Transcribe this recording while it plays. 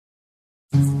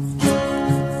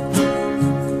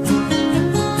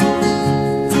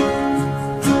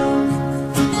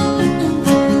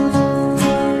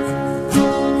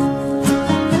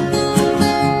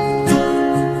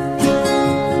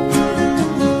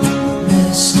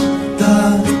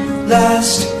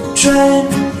train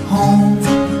home.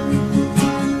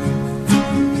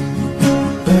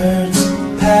 Birds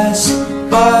pass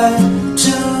by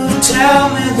to tell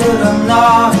me that I'm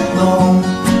not alone.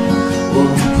 Well,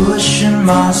 I'm pushing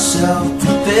myself to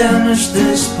finish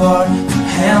this part and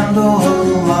handle a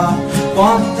lot.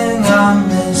 One thing I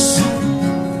miss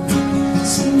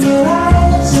is your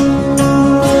eyes,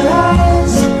 your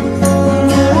eyes,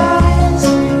 your eyes, your eyes,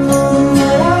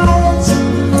 your eyes,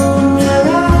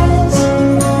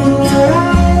 your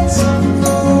eyes,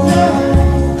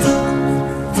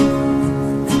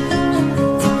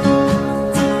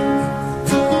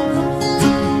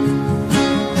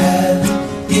 Have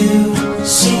you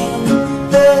seen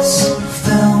this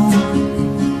film?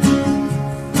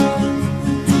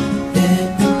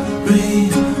 It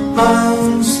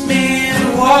reminds me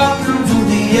of walking through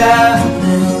the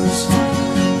avenues,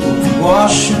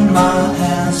 washing my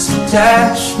hands,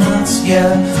 attachments,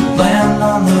 yeah, land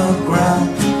on the ground.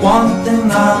 One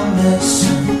thing I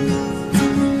miss